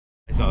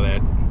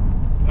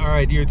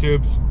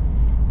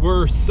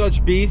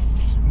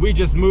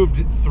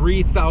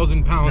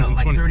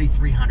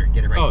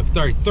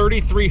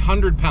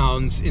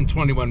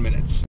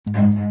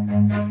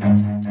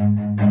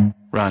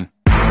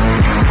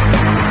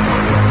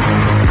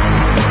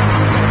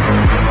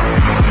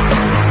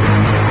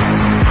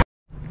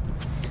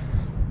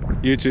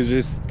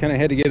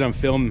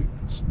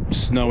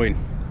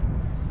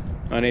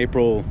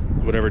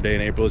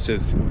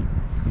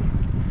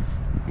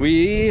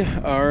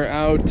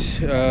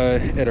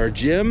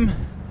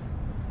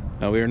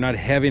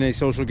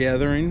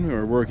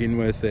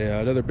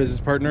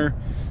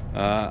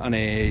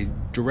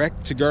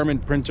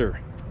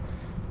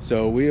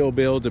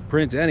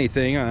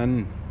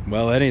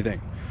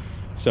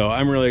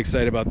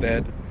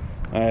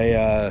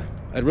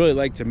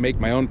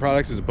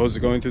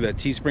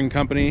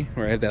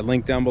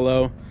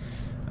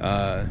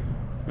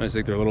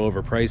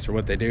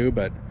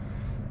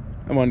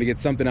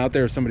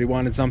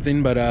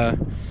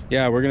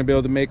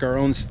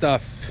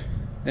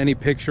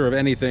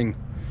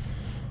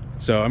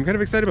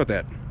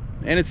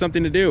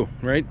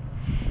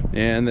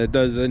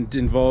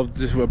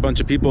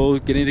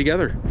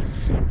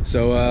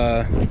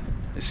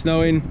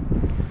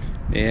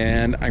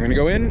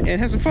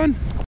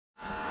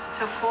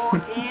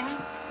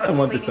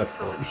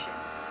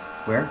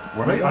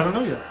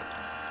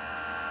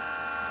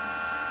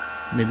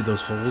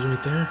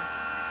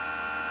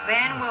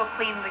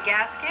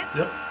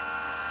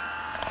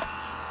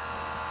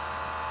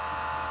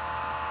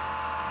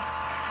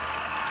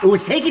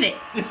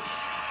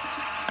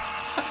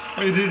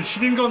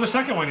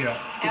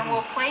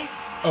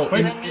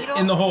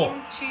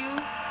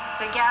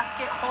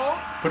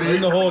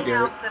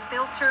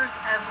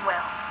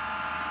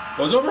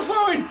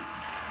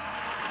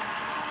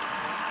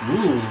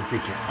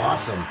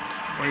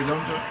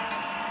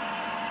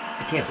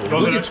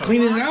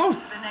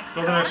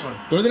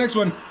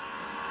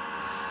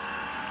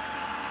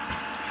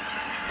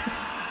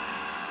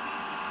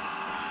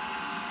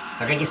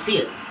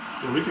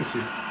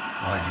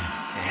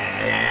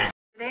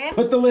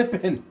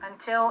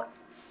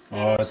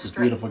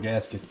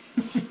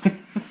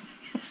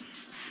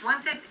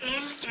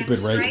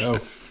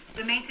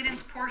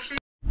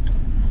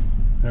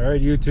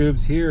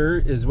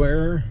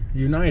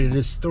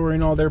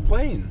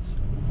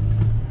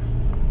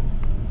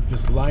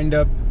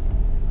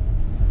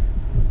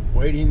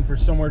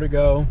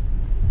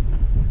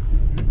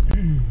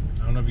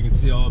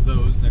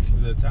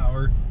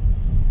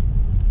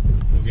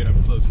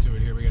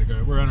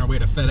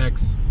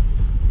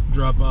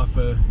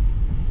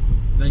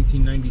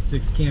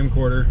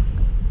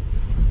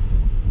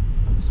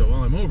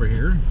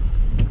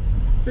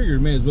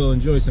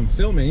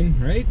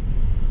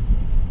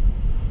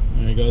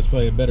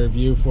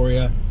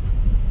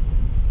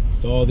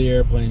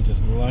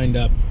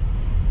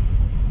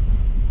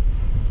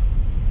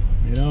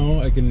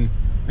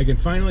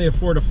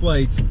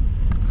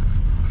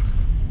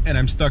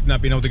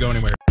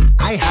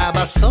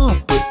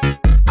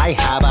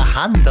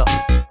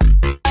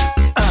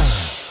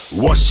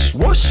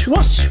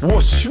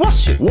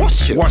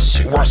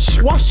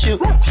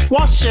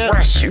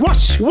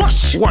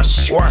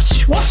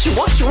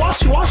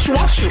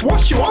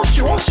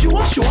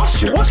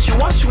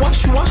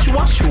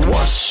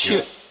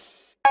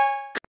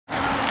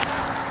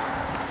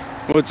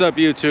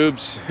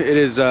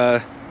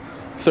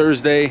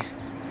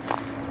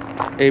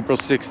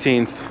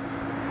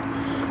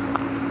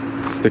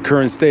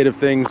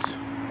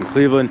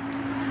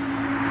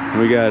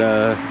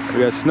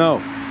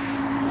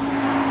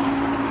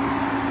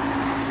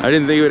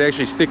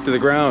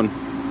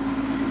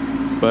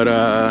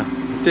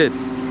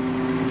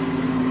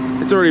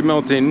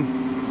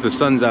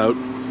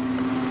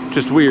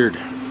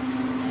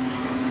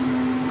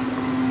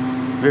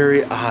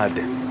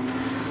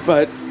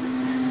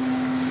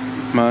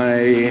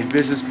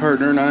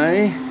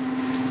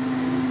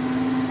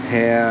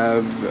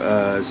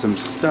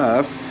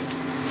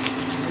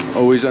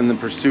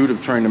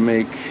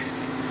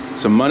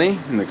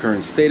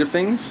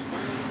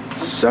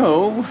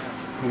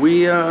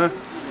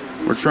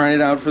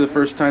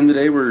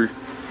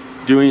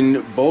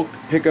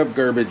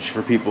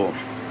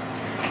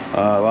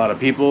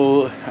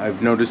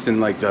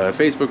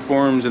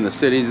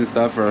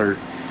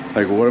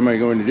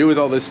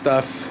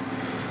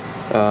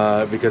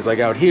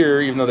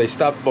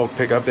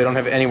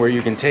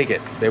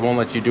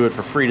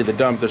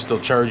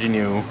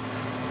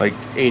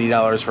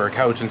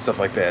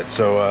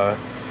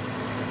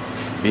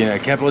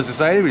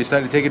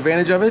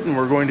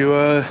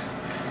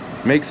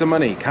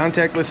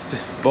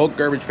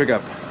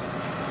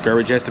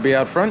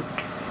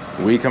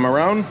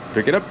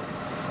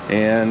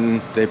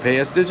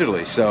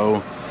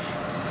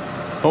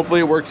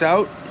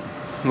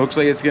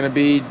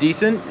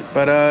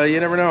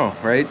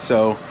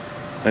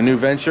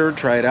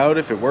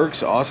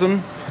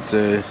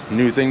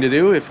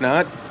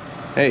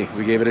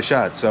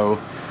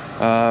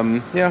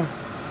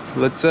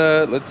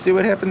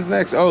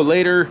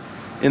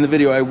in the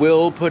video. I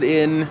will put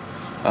in,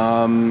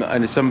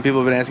 and some people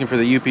have been asking for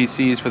the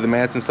UPCs for the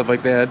mats and stuff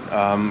like that.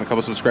 A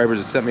couple subscribers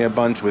have sent me a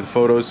bunch with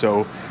photos,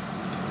 so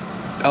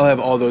I'll have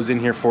all those in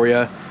here for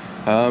you.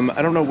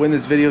 I don't know when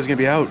this video is gonna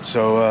be out,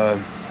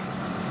 so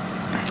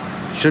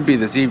should be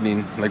this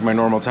evening, like my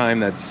normal time.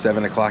 That's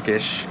 7 o'clock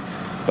ish.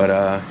 But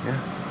yeah,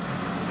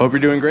 hope you're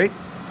doing great.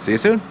 See you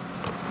soon.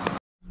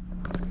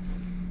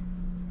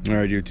 All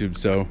right, YouTube.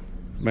 So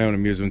my own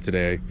amusement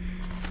today,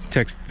 I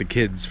texted the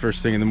kids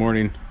first thing in the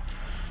morning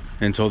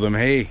and told them,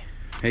 hey,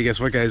 guess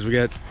what, guys? We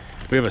have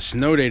a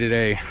snow day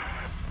today.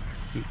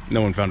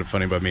 No one found it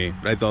funny but me,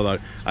 but I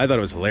thought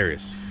it was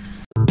hilarious.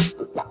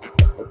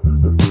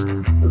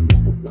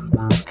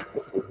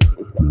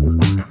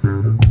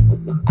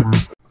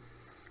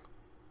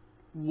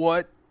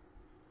 What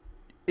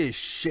is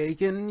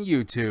shaking,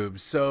 YouTube?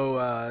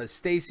 So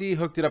Stacy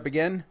hooked it up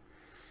again.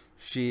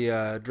 She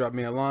dropped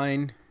me a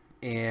line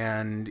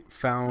and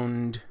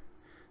found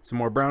some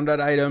more brown dot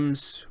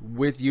items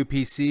with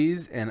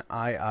UPCs, and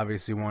I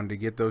obviously wanted to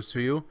get those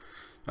to you.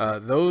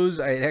 Those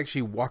I had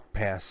actually walked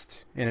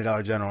past in a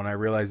Dollar General, and I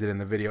realized it in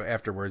the video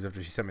afterwards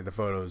after she sent me the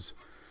photos.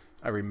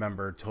 I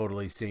remember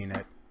totally seeing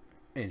it,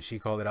 and she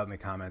called it out in the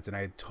comments, and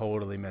I had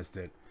totally missed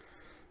it.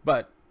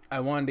 But I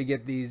wanted to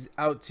get these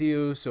out to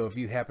you, so if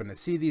you happen to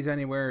see these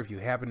anywhere, if you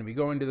happen to be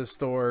going to the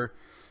store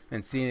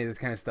and see any of this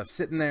kind of stuff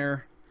sitting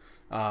there,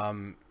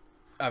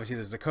 obviously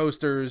there's the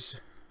coasters,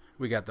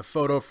 we got the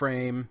photo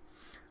frame,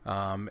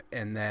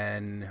 and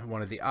then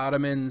one of the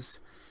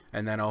ottomans,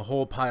 and then a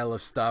whole pile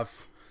of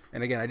stuff.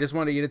 And again, I just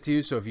want to get it to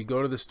you, so if you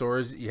go to the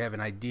stores, you have an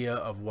idea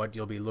of what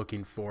you'll be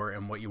looking for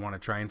and what you want to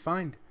try and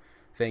find.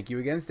 Thank you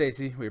again,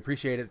 Stacy. We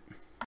appreciate it.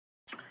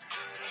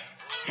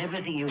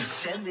 Everything you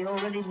said they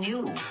already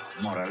knew,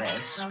 more or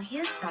less. Well,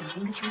 here's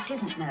something that you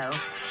didn't know.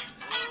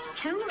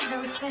 2 of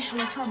those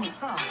special atomic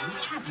bombs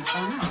haven't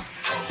gone off.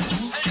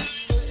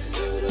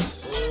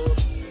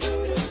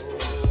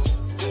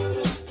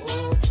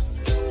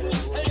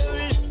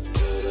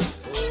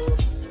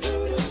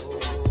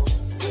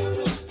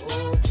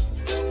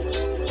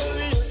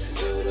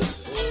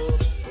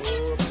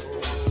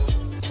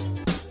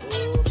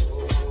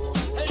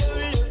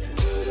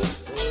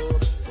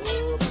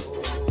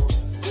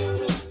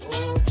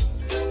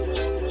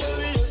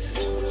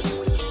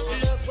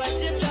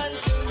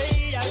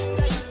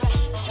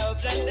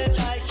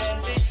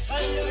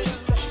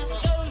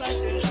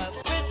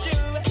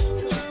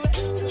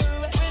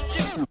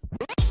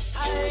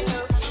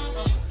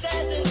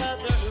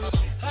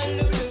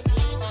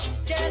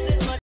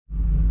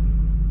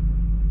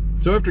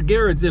 So after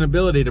Garrett's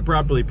inability to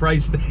properly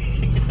price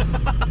things,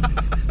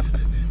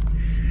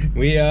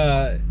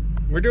 we're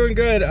doing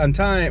good on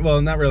time.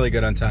 Well, not really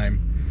good on time.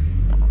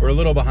 We're a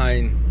little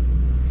behind.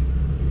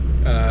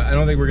 I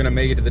don't think we're gonna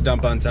make it to the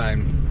dump on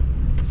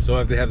time, so we'll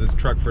have to have this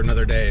truck for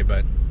another day.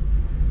 But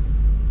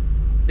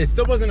it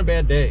still wasn't a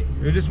bad day.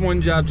 It was just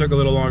one job took a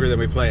little longer than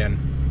we planned,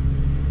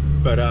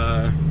 but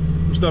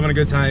we're still having a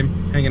good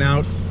time hanging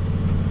out.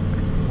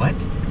 What?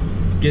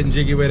 Getting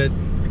jiggy with it.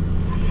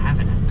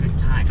 Having a good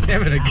time.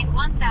 Having a, In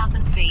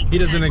 1,000 feet, he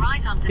doesn't turn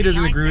right onto he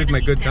doesn't the agree with my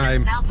good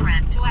time. I-77 South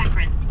ramp to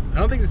Akron. I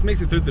don't think this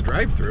makes it through the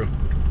drive-through.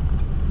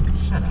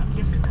 Shut up.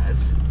 Yes, it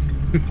does.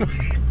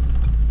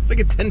 It's like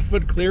a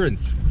 10-foot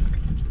clearance.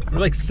 We're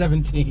like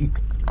 17.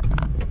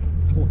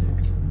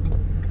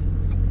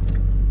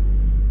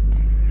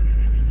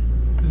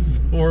 This is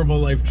horrible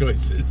life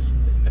choices.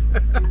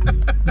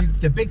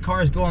 The big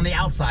cars go on the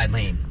outside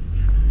lane.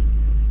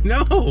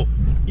 No,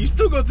 you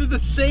still go through the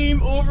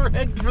same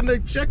overhead from the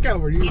checkout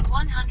where you In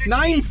 100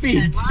 9 feet.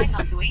 Turn right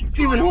onto East It's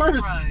even Royalton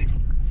worse. Road.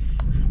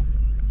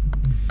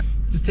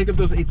 Just take up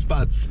those 8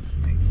 spots.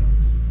 Makes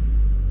sense.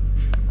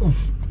 Oof.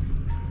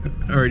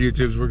 All right,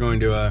 YouTubes, we're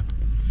gonna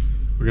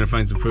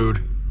find some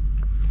food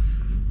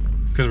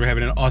because we're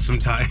having an awesome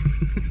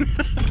time.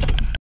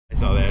 I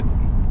saw that.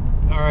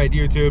 All right,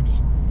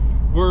 YouTubes,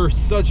 we're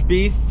such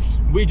beasts.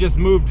 We just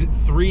moved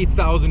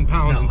 3,000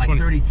 pounds. No, in like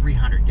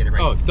 3,300. Get it right.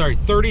 Oh, sorry,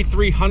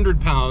 3,300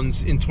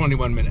 pounds in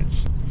 21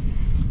 minutes.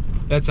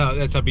 That's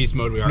how beast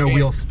mode we are. No And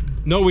wheels.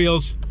 No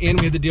wheels, and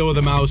we had to deal with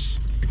a mouse.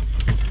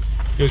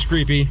 It was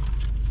creepy.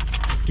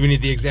 Do we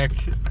need the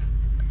exact?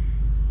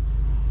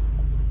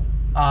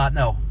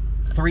 No.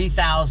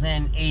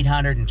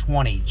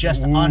 3,820.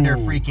 Just under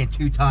freaking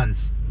 2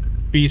 tons.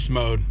 Beast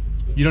mode.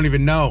 You don't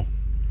even know.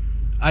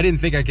 I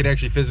didn't think I could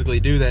actually physically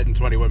do that in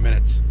 21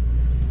 minutes.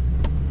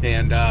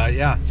 And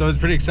yeah, so it was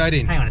pretty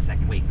exciting. Hang on a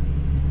second, wait.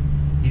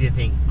 You didn't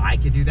think I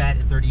could do that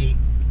at 38?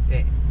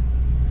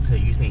 So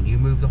you saying you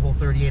moved the whole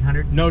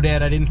 3,800? No,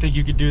 Dad, I didn't think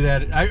you could do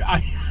that.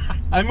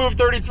 I moved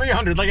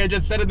 3,300 like I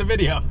just said in the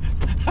video.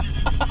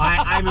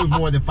 I moved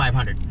more than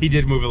 500. He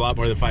did move a lot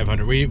more than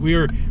 500. We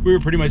were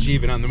pretty much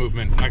even on the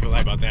movement. Not gonna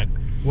lie about that.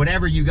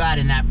 Whatever you got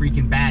in that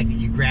freaking bag that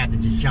you grabbed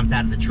and just jumped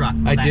out of the truck.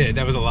 I did.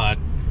 That was a lot.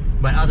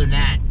 But other than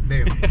that,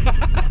 boom.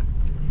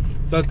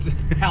 So it's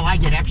Hell, I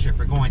get extra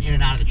for going in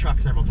and out of the truck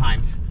several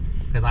times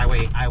because I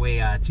weigh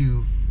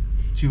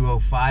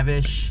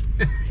 205-ish.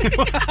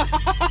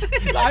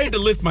 I had to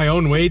lift my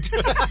own weight.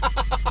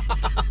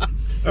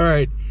 All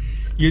right,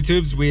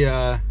 YouTubes,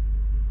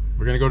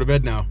 we're gonna go to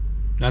bed now.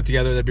 Not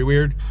together, that'd be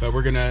weird, but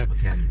we're gonna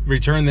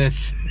return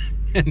this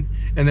and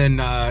then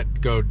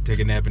go take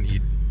a nap and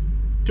eat.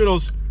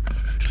 Toodles.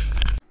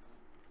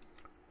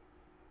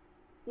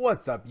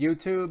 What's up,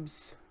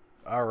 YouTubes?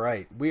 All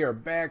right, we are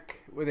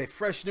back with a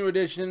fresh new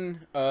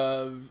edition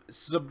of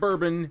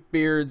Suburban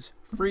Beards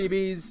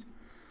Freebies.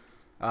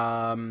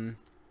 I'm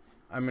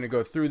gonna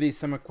go through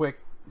these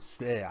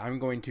I'm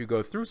going to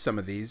go through some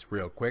of these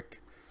real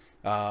quick.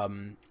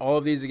 All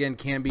of these again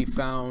can be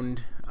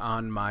found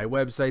on my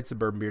website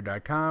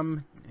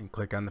suburbanbeard.com and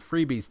click on the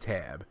freebies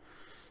tab.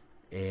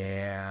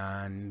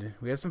 And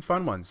we have some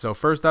fun ones. So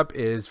first up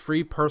is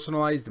free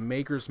personalized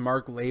Maker's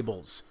Mark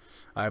labels.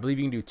 I believe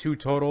you can do 2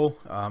 total.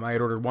 I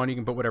had ordered 1. You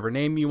can put whatever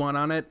name you want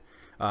on it,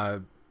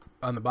 on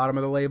the bottom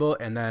of the label,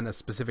 and then a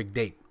specific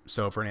date.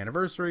 So for an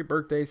anniversary,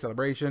 birthday,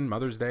 celebration,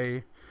 Mother's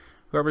Day,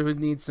 whoever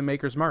needs some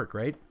Maker's Mark,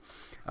 right?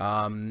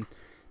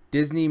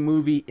 Disney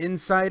Movie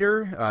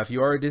Insider. If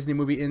you are a Disney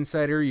Movie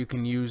Insider, you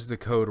can use the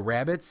code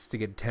RABBITS to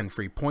get 10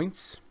 free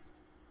points.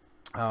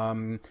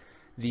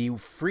 The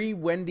free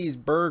Wendy's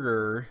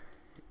burger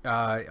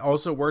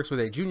also works with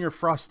a Junior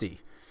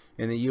Frosty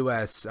in the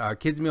U.S.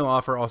 Kids Meal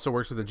offer also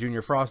works with a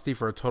Junior Frosty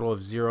for a total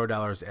of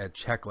 $0 at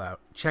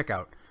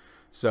checkout.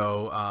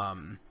 So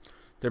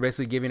they're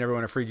basically giving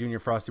everyone a free Junior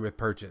Frosty with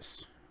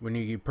purchase. When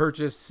you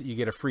purchase, you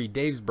get a free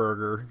Dave's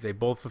Burger. They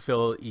both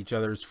fulfill each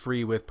other's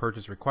free with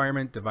purchase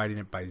requirement, dividing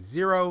it by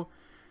 0,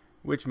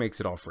 which makes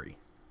it all free.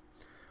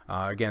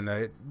 Again,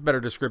 the better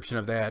description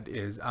of that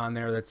is on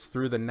there. That's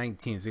through the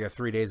 19th. So you got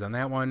 3 days on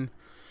that one.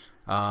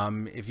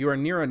 If you are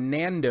near a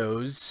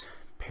Nando's,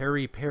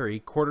 Peri Peri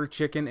quarter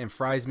chicken and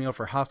fries meal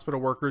for hospital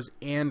workers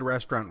and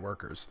restaurant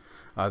workers.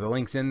 The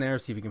link's in there.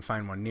 See if you can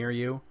find one near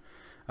you.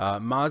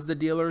 Mazda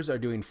dealers are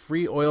doing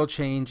free oil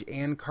change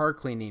and car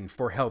cleaning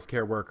for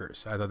healthcare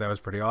workers. I thought that was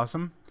pretty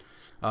awesome.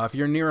 If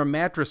you're near a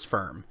mattress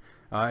firm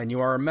and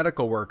you are a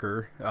medical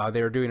worker,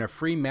 they are doing a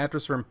free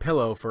mattress firm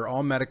pillow for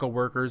all medical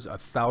workers,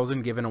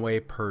 1,000 given away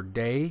per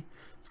day.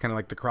 It's kind of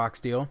like the Crocs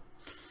deal.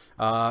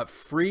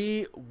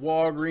 Free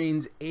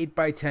Walgreens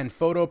 8x10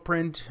 photo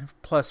print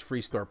plus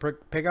free store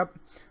pickup.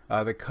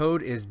 The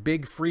code is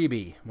Big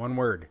Freebie, one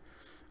word.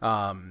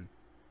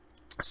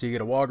 So you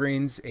get a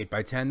Walgreens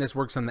 8x10. This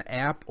works on the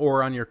app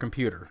or on your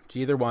computer.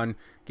 Either one,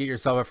 get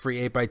yourself a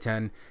free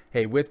 8x10.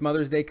 Hey, with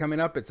Mother's Day coming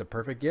up, it's a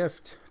perfect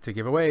gift to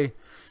give away.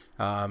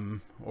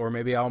 Or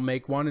maybe I'll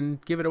make one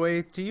and give it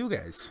away to you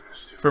guys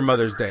for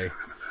Mother's Day.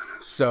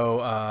 So,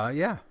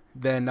 yeah.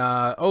 Then,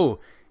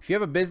 if you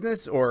have a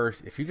business or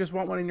if you just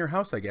want one in your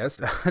house, I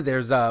guess,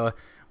 there's a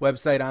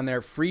website on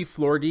there, free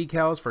floor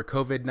decals for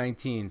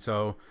COVID-19.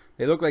 So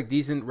they look like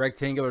decent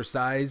rectangular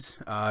size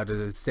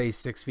to stay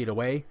 6 feet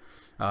away.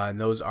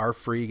 And those are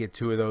free. Get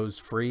 2 of those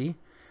free.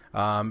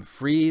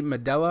 Free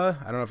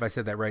Medela, I don't know if I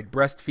said that right,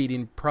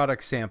 breastfeeding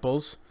product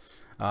samples.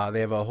 They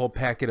have a whole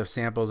packet of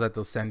samples that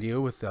they'll send you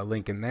with a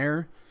link in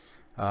there.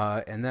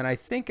 And then I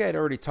think I'd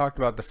already talked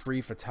about the free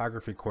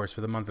photography course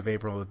for the month of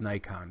April with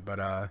Nikon.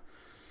 But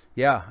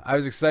yeah, I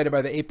was excited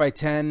by the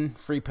 8x10,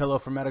 free pillow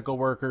for medical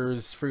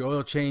workers, free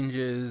oil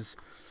changes,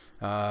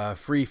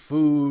 free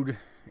food,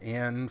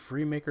 and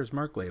free Maker's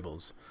Mark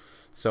labels.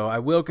 So I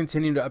will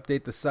continue to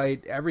update the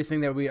site.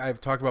 Everything that I've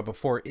talked about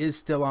before is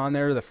still on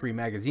there. The free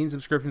magazine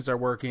subscriptions are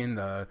working.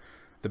 The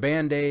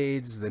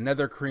Band-Aids, the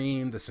Nether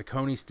Cream, the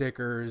Saucony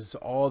stickers,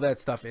 all that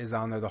stuff is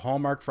on there. The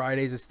Hallmark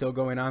Fridays is still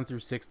going on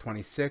through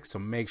 6/26, so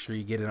make sure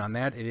you get in on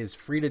that. It is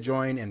free to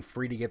join and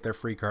free to get their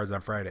free cards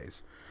on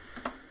Fridays.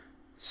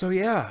 So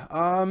yeah,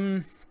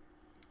 I'm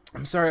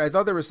sorry. I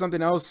thought there was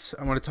something else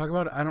I want to talk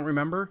about. I don't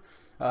remember.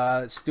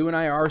 Stu and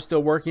I are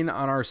still working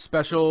on our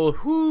special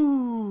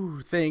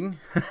thing.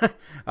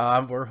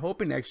 We're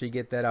hoping to actually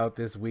get that out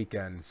this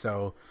weekend.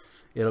 So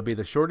it'll be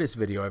the shortest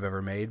video I've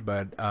ever made,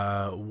 but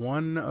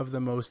one of the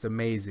most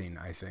amazing,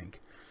 I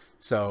think.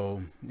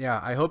 So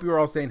yeah, I hope you're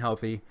all staying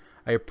healthy.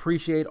 I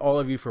appreciate all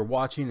of you for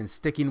watching and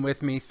sticking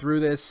with me through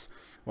this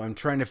while I'm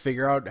trying to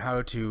figure out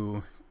how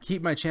to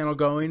keep my channel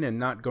going and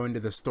not going to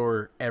the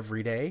store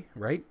every day,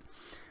 right?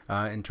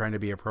 And trying to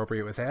be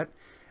appropriate with that.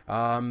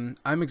 I'm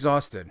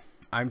exhausted.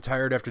 I'm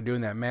tired after doing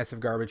that massive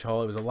garbage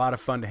haul. It was a lot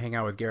of fun to hang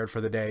out with Garrett for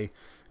the day,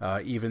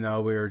 even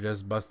though we were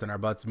just busting our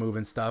butts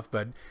moving stuff.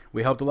 But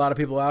we helped a lot of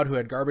people out who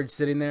had garbage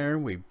sitting there.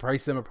 We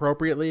priced them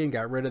appropriately and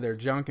got rid of their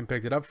junk and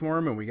picked it up for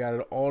them. And we got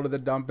it all to the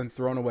dump and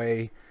thrown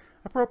away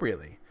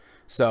appropriately.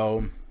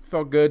 So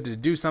felt good to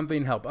do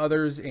something, help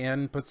others,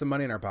 and put some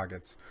money in our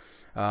pockets.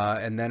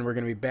 And then we're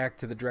going to be back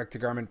to the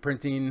direct-to-garment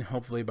printing,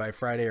 hopefully by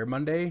Friday or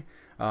Monday.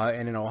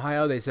 And in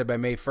Ohio, they said by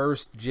May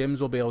 1st, gyms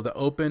will be able to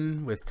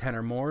open with 10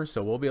 or more,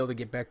 so we'll be able to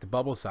get back to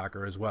bubble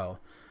soccer as well.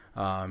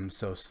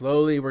 So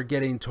slowly we're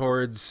getting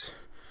towards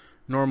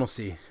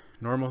normalcy.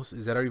 Normal,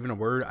 is that even a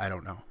word? I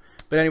don't know.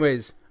 But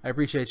anyways, I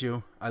appreciate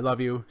you. I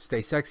love you.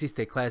 Stay sexy,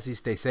 stay classy,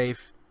 stay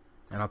safe,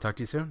 and I'll talk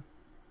to you soon.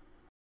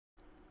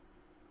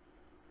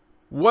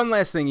 One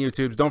last thing,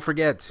 YouTubes, don't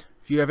forget,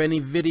 If you have any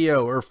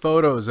video or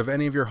photos of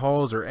any of your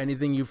hauls or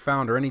anything you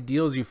found or any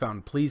deals you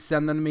found, please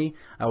send them to me.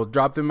 I will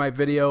drop them in my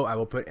video. I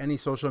will put any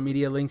social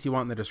media links you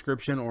want in the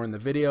description or in the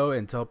video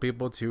and tell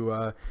people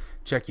to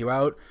check you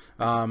out.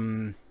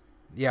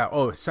 Yeah.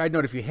 Oh, side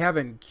note, if you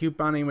haven't,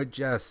 couponing with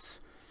Jess,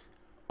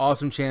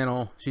 awesome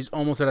channel. She's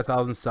almost at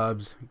 1,000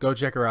 subs. Go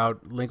check her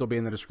out. Link will be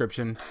in the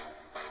description.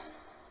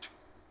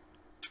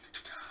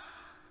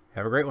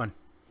 Have a great one.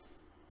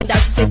 Dá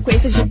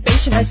sequência de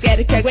peixe, mas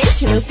quero que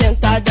aguente meu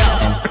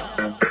sentadão.